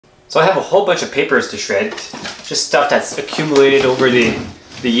So I have a whole bunch of papers to shred, just stuff that's accumulated over the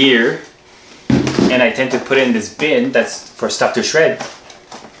year, and I tend to put it in this bin that's for stuff to shred.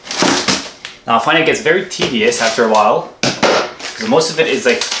 Now I find it gets very tedious after a while, because most of it is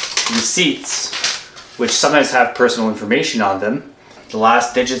like receipts, which sometimes have personal information on them. The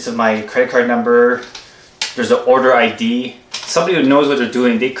last digits of my credit card number, there's the order ID. Somebody who knows what they're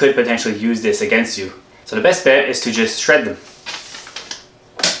doing, they could potentially use this against you. So the best bet is to just shred them.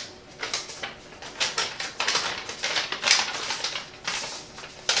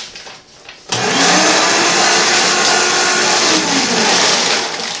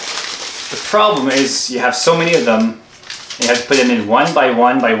 The problem is you have so many of them, and you have to put them in one by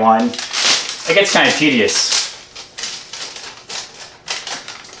one by one. It gets kind of tedious.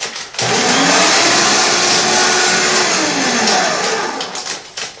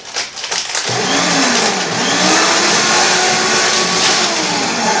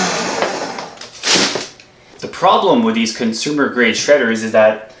 The problem with these consumer grade shredders is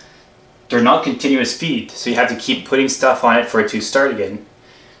that they're not continuous feed, so you have to keep putting stuff on it for it to start again.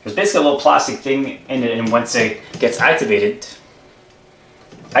 There's basically a little plastic thing in it, and once it gets activated,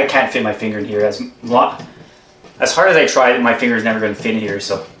 I can't fit my finger in here. As hard as I tried, my finger is never going to fit in here,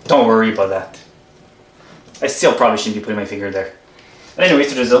 so don't worry about that. I still probably shouldn't be putting my finger in there. But anyway,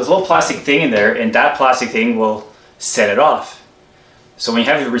 so there's a little plastic thing in there, and that plastic thing will set it off. So when you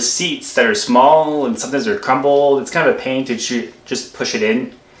have the receipts that are small and sometimes they're crumbled, it's kind of a pain to just push it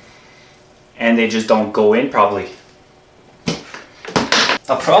in, and they just don't go in properly.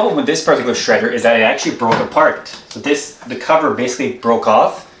 A problem with this particular shredder is that it actually broke apart. So the cover basically broke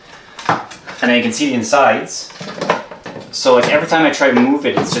off, and then you can see the insides. So like every time I try to move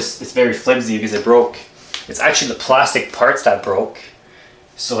it, it's very flimsy because it broke. It's actually the plastic parts that broke.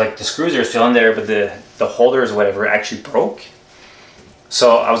 So like the screws are still in there, but the holders or whatever actually broke.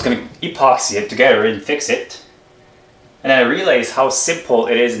 So I was going to epoxy it together and fix it. And I realized how simple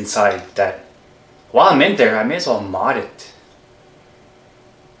it is inside that while I'm in there, I may as well mod it.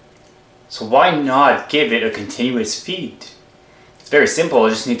 So why not give it a continuous feed? It's very simple. I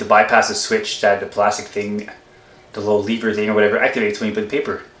just need to bypass a switch that the plastic thing, the little lever thing or whatever, activates when you put the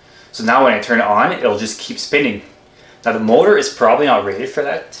paper. So now when I turn it on, it'll just keep spinning. Now the motor is probably not rated for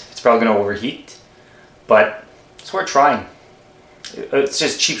that. It's probably going to overheat, but it's worth trying. It's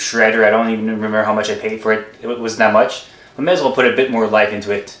just cheap shredder. I don't even remember how much I paid for it. It wasn't that much. I may as well put a bit more life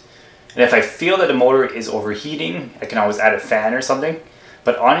into it. And if I feel that the motor is overheating, I can always add a fan or something.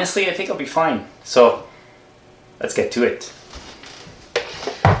 But honestly, I think I'll be fine. So let's get to it.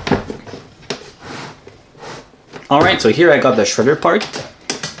 Alright, so here I got the shredder part.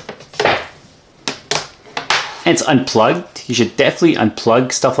 And it's unplugged. You should definitely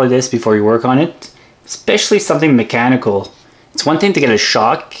unplug stuff like this before you work on it. Especially something mechanical. It's one thing to get a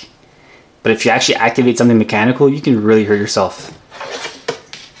shock, but if you actually activate something mechanical, you can really hurt yourself.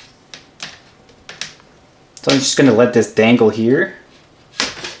 So I'm just going to let this dangle here.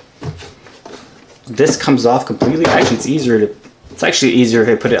 This comes off completely. Actually, it's actually easier if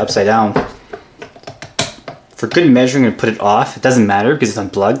I put it upside down. For good measuring and put it off, it doesn't matter because it's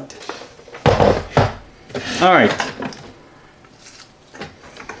unplugged. Alright.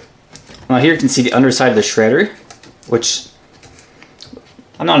 Now here you can see the underside of the shredder, which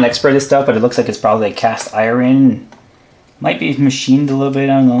I'm not an expert at this stuff, but it looks like it's probably like cast iron. Might be machined a little bit,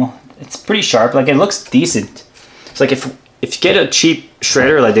 I don't know. It's pretty sharp, like it looks decent. It's like if you get a cheap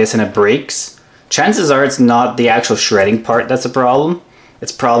shredder like this and it breaks, chances are it's not the actual shredding part that's a problem.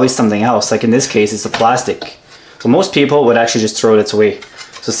 It's probably something else. Like in this case, it's the plastic. So most people would actually just throw it away.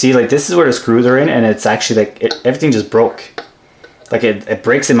 So see, like this is where the screws are in, and it's actually like everything just broke. Like it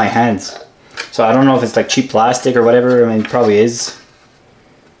breaks in my hands. So I don't know if it's like cheap plastic or whatever. I mean, it probably is.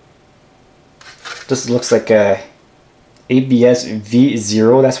 This looks like a ABS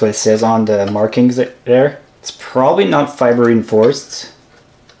V0. That's what it says on the markings there. It's probably not fiber reinforced.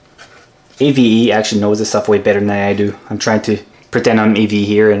 AVE actually knows this stuff way better than I do. I'm trying to pretend I'm AVE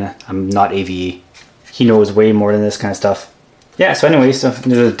here, and I'm not AVE. He knows way more than this kind of stuff. Yeah, so anyway, so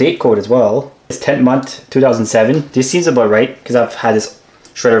there's a date code as well. It's 10th month, 2007. This seems about right, because I've had this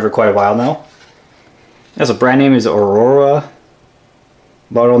shredder for quite a while now. Yeah, so brand name is Aurora.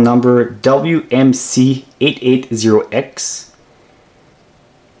 Model number WMC880X.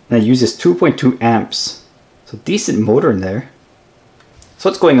 And it uses 2.2 amps. So decent motor in there. So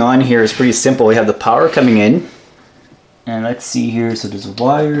what's going on here is pretty simple. We have the power coming in. And let's see here, so there's a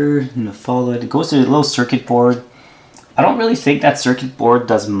wire and a follow it. It goes to a little circuit board. I don't really think that circuit board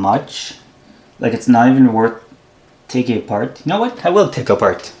does much. Like it's not even worth taking apart. You know what? I will take it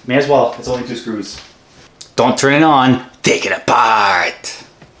apart. May as well. It's only 2 screws. Don't turn it on. Take it apart.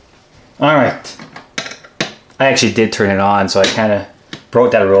 All right. I actually did turn it on, so I kind of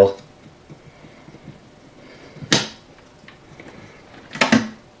broke that rule.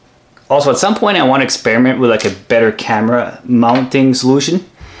 Also, at some point I want to experiment with like a better camera mounting solution,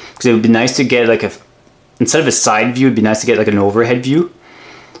 because it would be nice to get like instead of a side view, it'd be nice to get like an overhead view.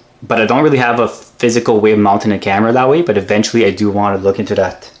 But I don't really have a physical way of mounting a camera that way, but eventually I do want to look into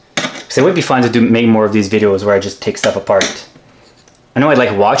that. Because it would be fun to make more of these videos where I just take stuff apart. I know I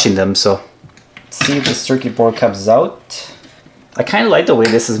like watching them, so let's see if the circuit board comes out. I kind of like the way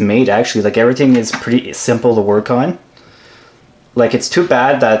this is made actually, like everything is pretty simple to work on. Like it's too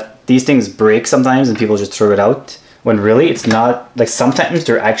bad that these things break sometimes and people just throw it out, when really it's not. Like sometimes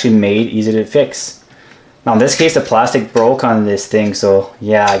they're actually made easy to fix. Now in this case the plastic broke on this thing, so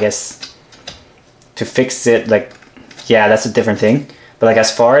yeah, I guess to fix it, like, yeah, that's a different thing. But like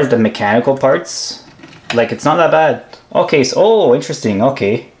as far as the mechanical parts, like it's not that bad. Okay, so, oh, interesting,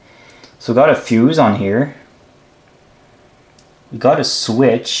 okay. So we got a fuse on here. We got a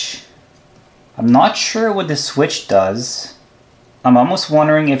switch. I'm not sure what the switch does. I'm almost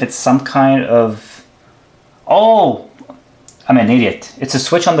wondering if it's some kind of... Oh! I'm an idiot. It's a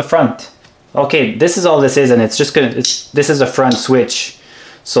switch on the front. Okay, this is all this is, and it's just gonna... this is a front switch.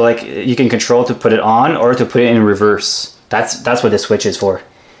 So like, you can control to put it on or to put it in reverse. That's what this switch is for.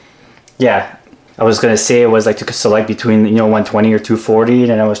 Yeah, I was gonna say it was like to select between, you know, 120 or 240,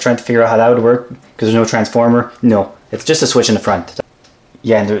 and I was trying to figure out how that would work, because there's no transformer. No, it's just a switch in the front.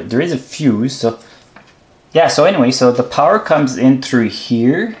 Yeah, and there is a fuse, so... Yeah, so anyway, so the power comes in through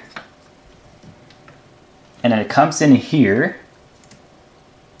here, and then it comes in here,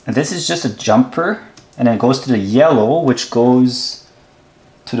 and this is just a jumper, and then it goes to the yellow, which goes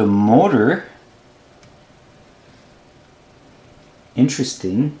to the motor.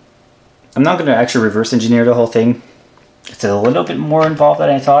 Interesting. I'm not going to actually reverse engineer the whole thing. It's a little bit more involved than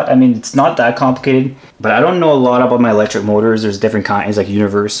I thought. I mean, it's not that complicated, but I don't know a lot about my electric motors. There's different kinds, like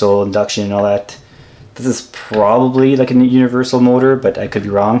universal, induction, and all that. This is probably like a universal motor, but I could be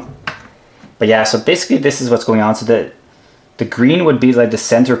wrong. But yeah, so basically this is what's going on. So the green would be like the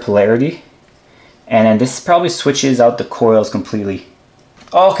center polarity, and then this probably switches out the coils completely.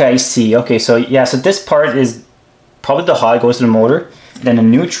 Okay, I see. Okay, so yeah, so this part is probably the hot, goes to the motor, then the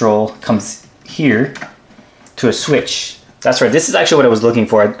neutral comes here to a switch. That's right, this is actually what I was looking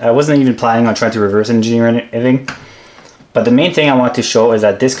for. I wasn't even planning on trying to reverse engineer anything, but the main thing I want to show is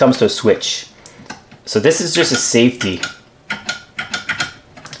that this comes to a switch. So this is just a safety.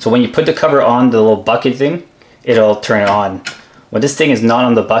 So when you put the cover on the little bucket thing, it'll turn it on. When this thing is not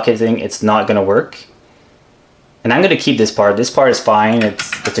on the bucket thing, it's not going to work. And I'm going to keep this part. This part is fine.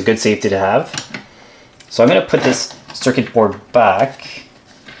 It's a good safety to have. So I'm going to put this circuit board back.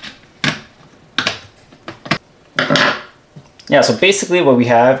 Yeah, so basically what we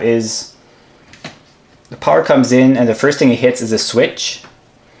have is the power comes in, and the first thing it hits is a switch,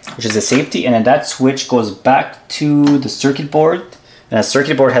 which is a safety, and then that switch goes back to the circuit board, and the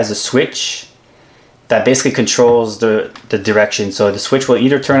circuit board has a switch that basically controls the direction. So the switch will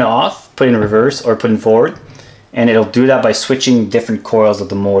either turn it off, put it in reverse, or put it in forward, and it'll do that by switching different coils of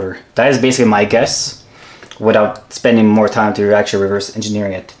the motor. That is basically my guess, without spending more time to actually reverse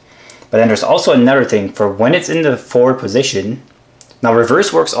engineering it. But then there's also another thing for when it's in the forward position. Now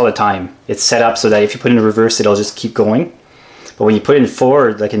reverse works all the time. It's set up so that if you put it in reverse, it'll just keep going. But when you put it in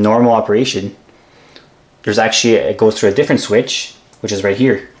forward, like a normal operation, there's actually, it goes through a different switch, which is right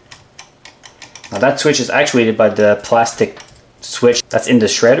here. Now that switch is actuated by the plastic switch that's in the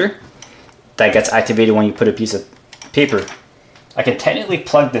shredder that gets activated when you put a piece of paper. I can technically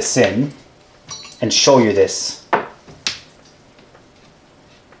plug this in and show you this.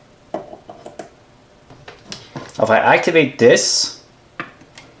 If I activate this,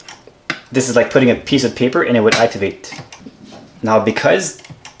 this is like putting a piece of paper and it would activate. Now because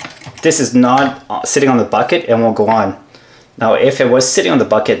this is not sitting on the bucket, it won't go on. Now if it was sitting on the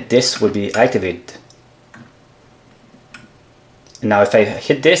bucket, this would be activated. And now if I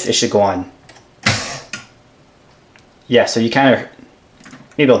hit this, it should go on. Yeah, so you kind of,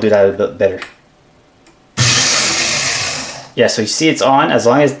 maybe I'll do that a bit better. Yeah, so you see it's on as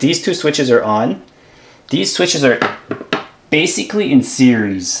long as these two switches are on. These switches are basically in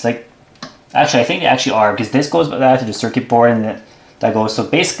series. Like, actually I think they actually are, because this goes back to the circuit board and that goes. So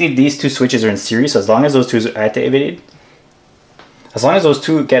basically these two switches are in series. So as long as those two are activated, as long as those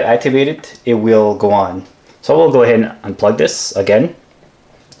two get activated, it will go on. So we'll go ahead and unplug this again.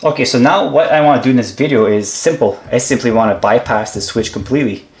 Okay, so now what I want to do in this video is simple. I simply want to bypass the switch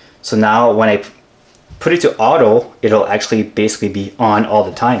completely. So now when I put it to auto, it'll actually basically be on all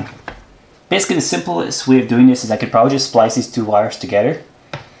the time. Basically the simplest way of doing this is I could probably just splice these two wires together.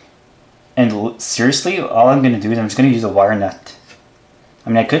 And seriously, all I'm going to do is I'm just going to use a wire nut. I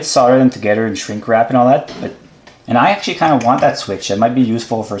mean, I could solder them together and shrink wrap and all that, but... And I actually kind of want that switch. It might be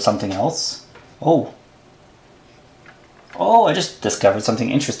useful for something else. Oh. Oh, I just discovered something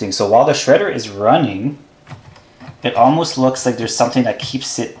interesting. So while the shredder is running, it almost looks like there's something that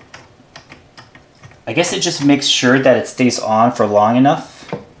keeps it... I guess it just makes sure that it stays on for long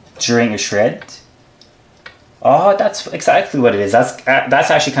enough during a shred. Oh, that's exactly what it is. That's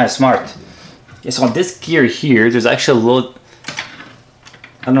actually kind of smart. Yeah, so on this gear here, there's actually a little...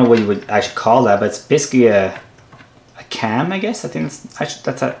 I don't know what you would actually call that, but it's basically a cam, I guess. I think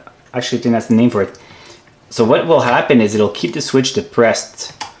I think that's the name for it. So what will happen is it'll keep the switch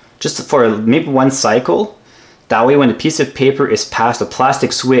depressed just for maybe one cycle. That way when a piece of paper is past a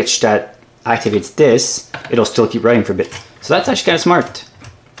plastic switch that activates this, it'll still keep running for a bit. So that's actually kind of smart.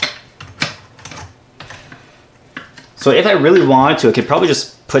 So if I really wanted to, I could probably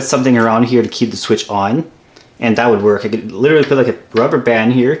just put something around here to keep the switch on, and that would work. I could literally put like a rubber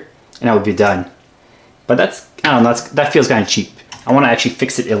band here and I would be done. But that's, I don't know, that feels kind of cheap. I want to actually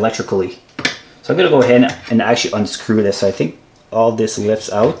fix it electrically. So I'm going to go ahead and actually unscrew this. So I think all this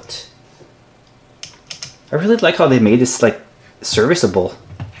lifts out. I really like how they made this like serviceable.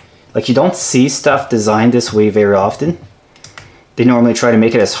 Like you don't see stuff designed this way very often. They normally try to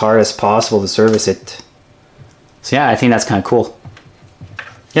make it as hard as possible to service it. So yeah, I think that's kind of cool.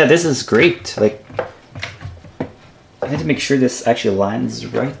 Yeah, this is great. Like, I had to make sure this actually lands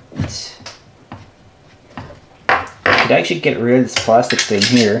right. I could actually get rid of this plastic thing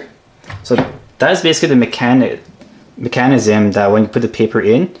here. So that is basically the mechanism that when you put the paper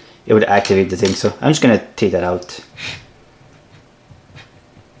in, it would activate the thing. So I'm just gonna take that out.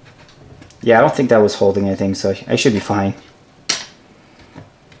 Yeah, I don't think that was holding anything, so I should be fine.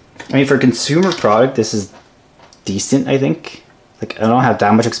 I mean, for a consumer product, this is decent, I think. Like, I don't have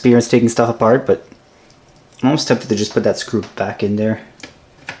that much experience taking stuff apart, but I'm almost tempted to just put that screw back in there.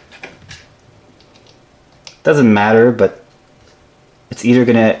 Doesn't matter, but it's either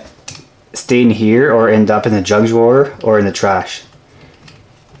gonna stay in here or end up in the junk drawer or in the trash.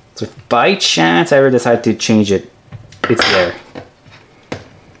 So if by chance I ever decide to change it, it's there.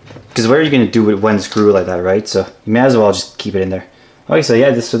 Because what are you gonna do with one screw like that, right? So you may as well just keep it in there. Okay, so yeah,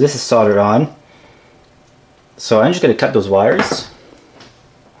 this is soldered on. So I'm just gonna cut those wires.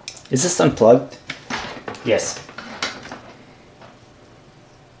 Is this unplugged? Yes.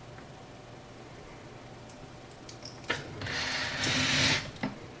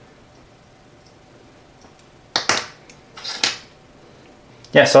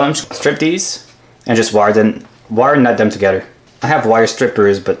 Yeah, so I'm just gonna strip these and just wire nut them together. I have wire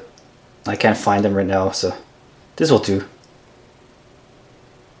strippers, but I can't find them right now, so this will do.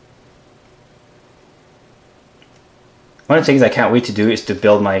 One of the things I can't wait to do is to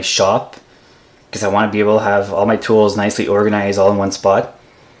build my shop, because I want to be able to have all my tools nicely organized all in one spot.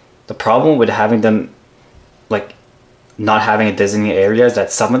 The problem with having them, like, not having a designated area is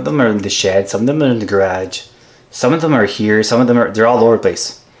that some of them are in the shed, some of them are in the garage, some of them are here, some of them they're all over the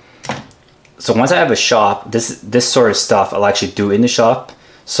place. So once I have a shop, this sort of stuff I'll actually do in the shop.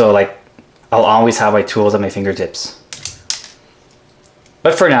 So like, I'll always have my tools at my fingertips.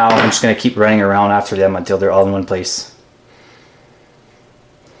 But for now, I'm just going to keep running around after them until they're all in one place.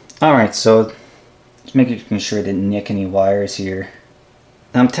 Alright, so just making sure I didn't nick any wires here.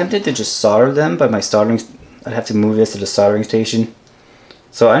 Now I'm tempted to just solder them, but I'd have to move this to the soldering station.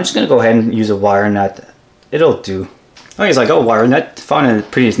 So I'm just going to go ahead and use a wire nut. It'll do. Okay, so I got a wire nut. Found a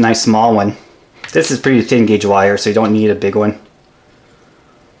pretty nice small one. This is pretty thin gauge wire, so you don't need a big one.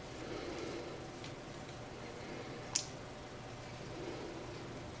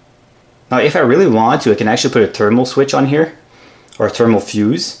 Now if I really want to, I can actually put a thermal switch on here, or a thermal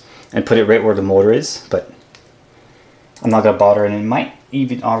fuse, and put it right where the motor is, but I'm not gonna bother, and it might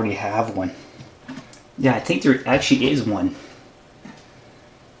even already have one. Yeah, I think there actually is one.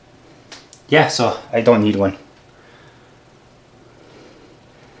 Yeah, so I don't need one.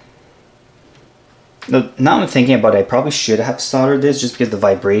 Now I'm thinking about it, I probably should have soldered this just because the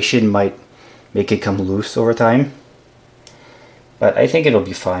vibration might make it come loose over time. But I think it'll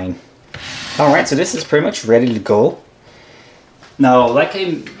be fine. Alright, so this is pretty much ready to go. Now, like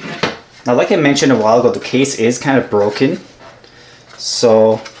I mentioned a while ago, the case is kind of broken.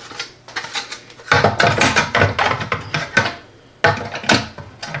 So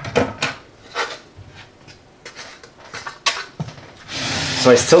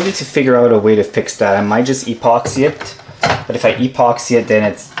I still need to figure out a way to fix that. I might just epoxy it, but if I epoxy it, then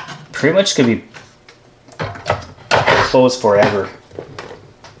it's pretty much gonna be closed forever.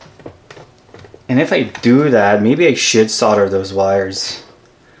 And if I do that, maybe I should solder those wires.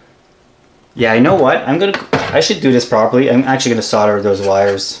 Yeah, you know what? I should do this properly. I'm actually gonna solder those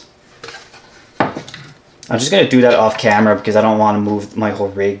wires. I'm just gonna do that off camera because I don't want to move my whole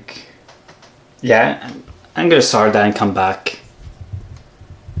rig. Yeah, I'm gonna solder that and come back.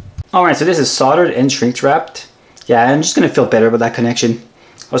 Alright, so this is soldered and shrink wrapped. Yeah, I'm just gonna feel better about that connection.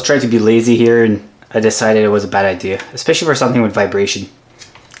 I was trying to be lazy here and I decided it was a bad idea, especially for something with vibration.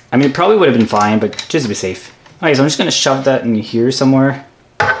 I mean, it probably would have been fine, but just to be safe. Alright, so I'm just gonna shove that in here somewhere.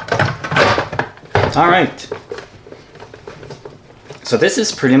 Alright. So this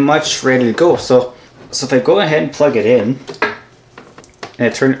is pretty much ready to go. So if I go ahead and plug it in and I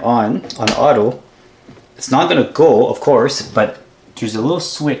turn it on auto, it's not gonna go, of course, but there's a little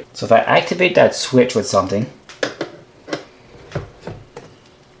switch. So if I activate that switch with something,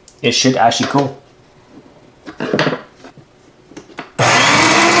 it should actually go.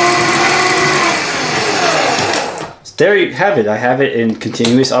 So there you have it. I have it in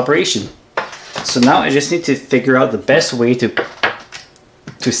continuous operation. So now I just need to figure out the best way to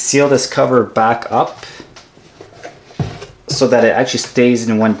seal this cover back up so that it actually stays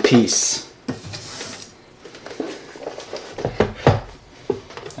in one piece.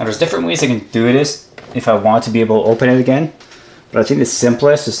 Now there's different ways I can do this if I want to be able to open it again, but I think the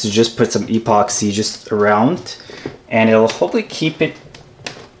simplest is to just put some epoxy just around, and it'll hopefully keep it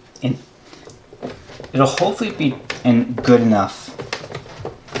in. It'll hopefully be in good enough.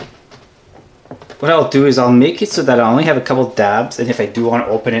 What I'll do is I'll make it so that I only have a couple dabs, and if I do want to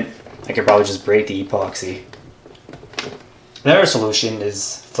open it, I could probably just break the epoxy. Another solution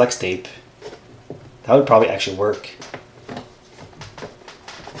is flex tape. That would probably actually work.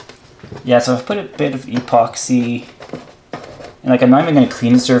 Yeah, so I've put a bit of epoxy, and like I'm not even going to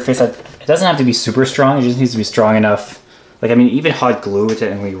clean the surface. It doesn't have to be super strong, it just needs to be strong enough. Like, I mean, even hot glue would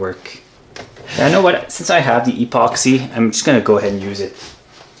technically work. And I know what, since I have the epoxy, I'm just going to go ahead and use it.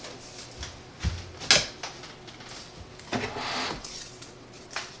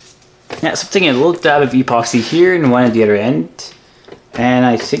 Yeah, so I'm taking a little dab of epoxy here and one at the other end, and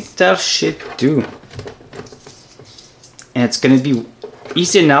I think that should do. And it's going to be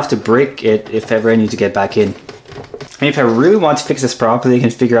easy enough to break it if ever I need to get back in. I mean, if I really want to fix this properly, I can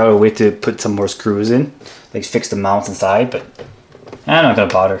figure out a way to put some more screws in, like fix the mounts inside, but I'm not going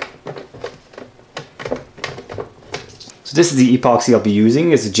to bother. So this is the epoxy I'll be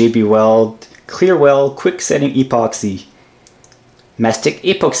using. It's a JB Weld Clearwell Quick Setting Epoxy. Mastic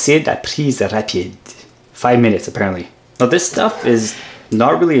époxyde à prise rapide. 5 minutes apparently. Now this stuff is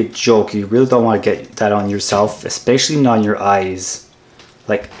not really a joke. You really don't want to get that on yourself, especially not on your eyes.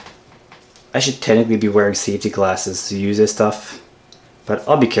 Like, I should technically be wearing safety glasses to use this stuff, but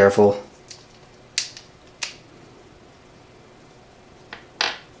I'll be careful.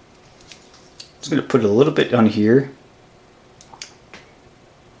 Just gonna put a little bit on here.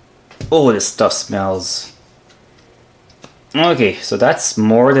 Oh, this stuff smells. Okay, so that's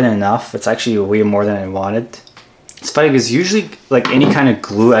more than enough. It's actually way more than I wanted. It's funny because usually, like, any kind of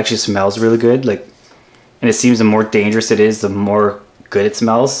glue actually smells really good. Like, and it seems the more dangerous it is, the more good it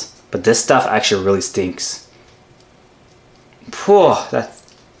smells. But this stuff actually really stinks. Whew,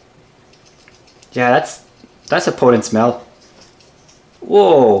 that's a potent smell.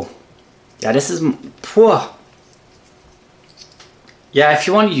 Whoa. Yeah, this is. Whew. Yeah, if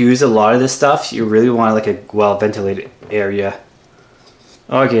you want to use a lot of this stuff, you really want like a well ventilated area.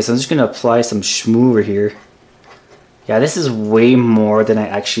 Okay, so I'm just gonna apply some schmoover here. Yeah, this is way more than I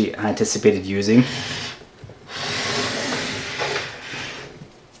actually anticipated using.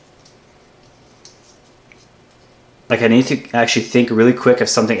 Like, I need to actually think really quick of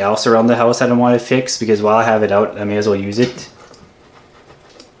something else around the house I don't want to fix, because while I have it out, I may as well use it.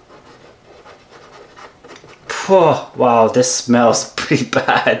 Oh, wow, this smells pretty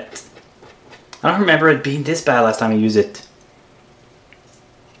bad. I don't remember it being this bad last time I used it.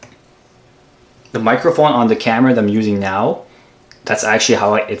 The microphone on the camera that I'm using now, that's actually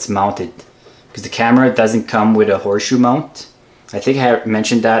how it's mounted. Because the camera doesn't come with a horseshoe mount. I think I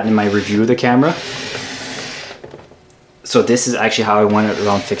mentioned that in my review of the camera. So this is actually how I went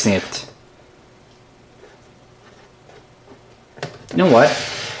around fixing it. You know what?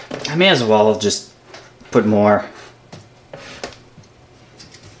 I may as well just put more.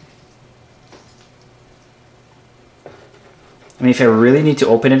 I mean, if I really need to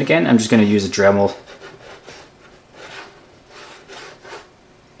open it again, I'm just going to use a Dremel.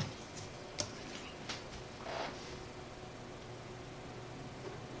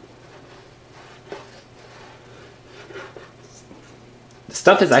 The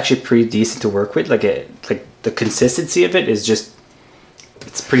stuff is actually pretty decent to work with. Like the consistency of it is just,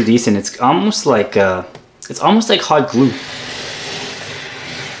 it's pretty decent. It's almost like hot glue.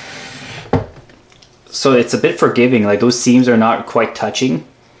 So it's a bit forgiving, like those seams are not quite touching.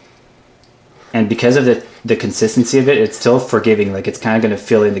 And because of the consistency of it, it's still forgiving, like it's kind of going to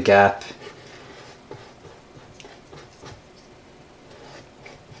fill in the gap.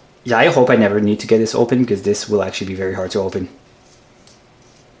 Yeah, I hope I never need to get this open because this will actually be very hard to open.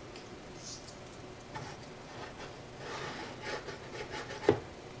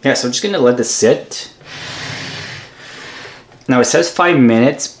 Yeah, so I'm just going to let this sit. Now it says 5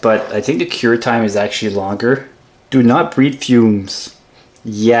 minutes, but I think the cure time is actually longer. Do not breathe fumes.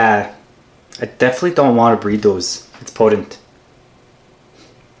 Yeah, I definitely don't want to breathe those. It's potent.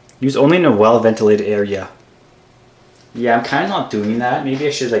 Use only in a well-ventilated area. Yeah, I'm kind of not doing that. Maybe I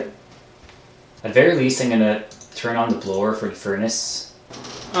should, like, at the very least I'm going to turn on the blower for the furnace.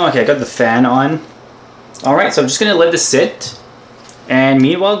 Okay, I got the fan on. Alright, so I'm just going to let this sit. And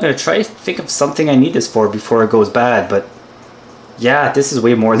meanwhile, I'm going to try to think of something I need this for before it goes bad. But yeah, this is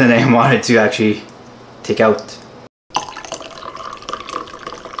way more than I wanted to actually take out.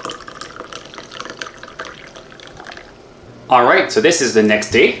 Alright, so this is the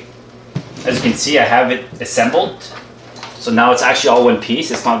next day. As you can see, I have it assembled. So now it's actually all one piece.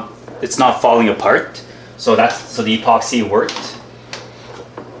 It's not falling apart. So the epoxy worked.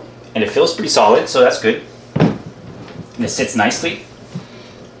 And it feels pretty solid, so that's good. And it sits nicely.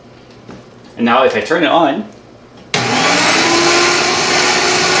 And now if I turn it on,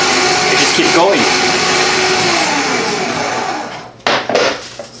 it just keeps going.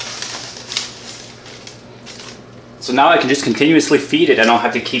 So now I can just continuously feed it. I don't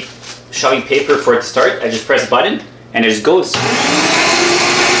have to keep shoving paper for it to start. I just press a button and it just goes.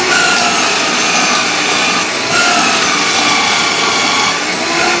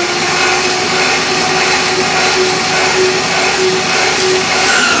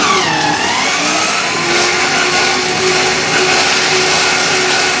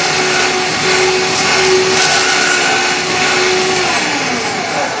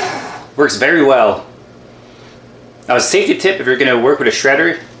 Works very well. Now, a safety tip, if you're going to work with a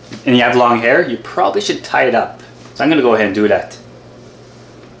shredder and you have long hair, you probably should tie it up. So I'm going to go ahead and do that.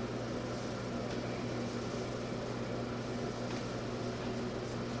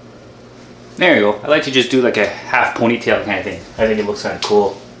 There you go. I like to just do like a half ponytail kind of thing. I think it looks kind of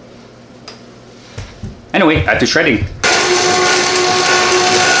cool. Anyway, after shredding.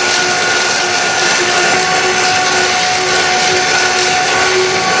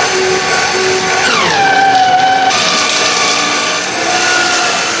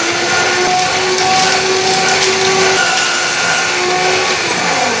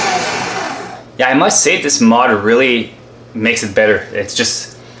 Yeah, I must say this mod really makes it better. It's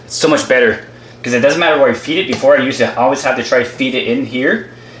so much better because it doesn't matter where I feed it. Before I used to always have to try to feed it in here,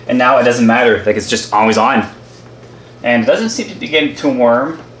 and now it doesn't matter. Like, it's just always on, and it doesn't seem to be getting too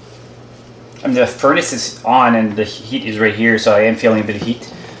warm. I mean, the furnace is on and the heat is right here, so I am feeling a bit of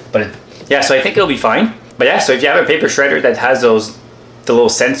heat. But yeah, so I think it'll be fine. But yeah, so if you have a paper shredder that has the little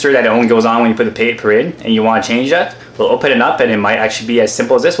sensor that only goes on when you put the paper in, and you want to change that, we'll open it up, and it might actually be as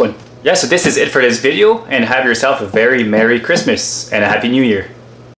simple as this one. Yeah, so this is it for this video, and have yourself a very Merry Christmas and a Happy New Year.